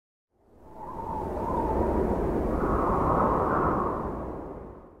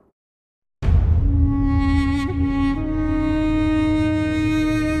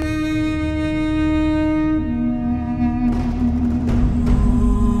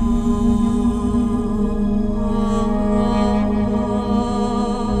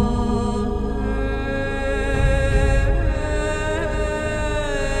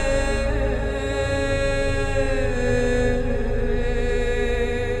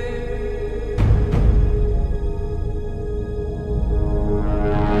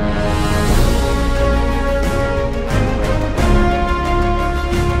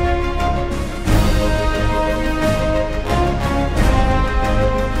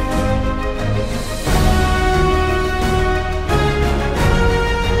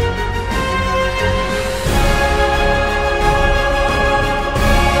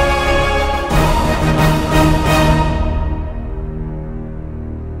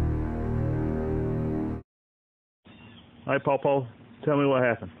Hey, Pawpaw, tell me what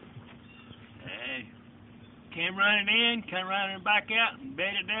happened. Hey, came running in, come running back out, and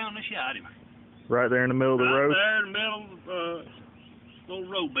bedded down and shot him. Right there in the middle of the Right road? there in the middle of the little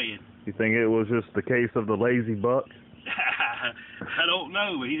road bed. You think it was just the case of the lazy buck? I don't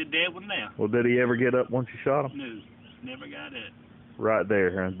know, but he's a dead one now. Well, did he ever get up once you shot him? No, never got it. Right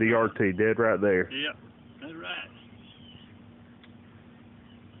there, huh? DRT, dead right there. Yep, that's right.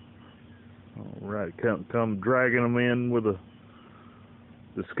 All right, come dragging them in with the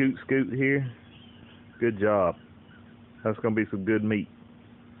scoot here. Good job. That's gonna be some good meat.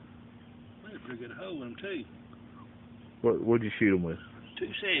 Well, pretty good hole in him too. What'd you shoot him with?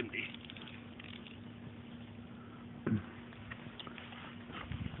 270.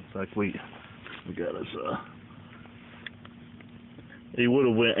 Looks like we got us. He would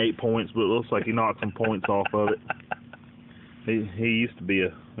have went 8 points, but it looks like he knocked some points off of it. He used to be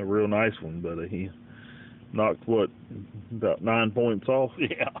a real nice one, but he knocked about 9 points off.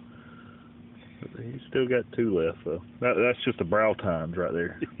 Yeah. He's still got 2 left, so that's just the brow tines right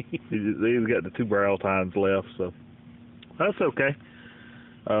there. He's got the 2 brow tines left, so that's okay.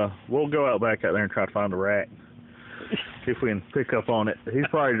 We'll go out back out there and try to find a rack. See if we can pick up on it. He's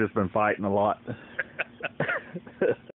probably just been fighting a lot.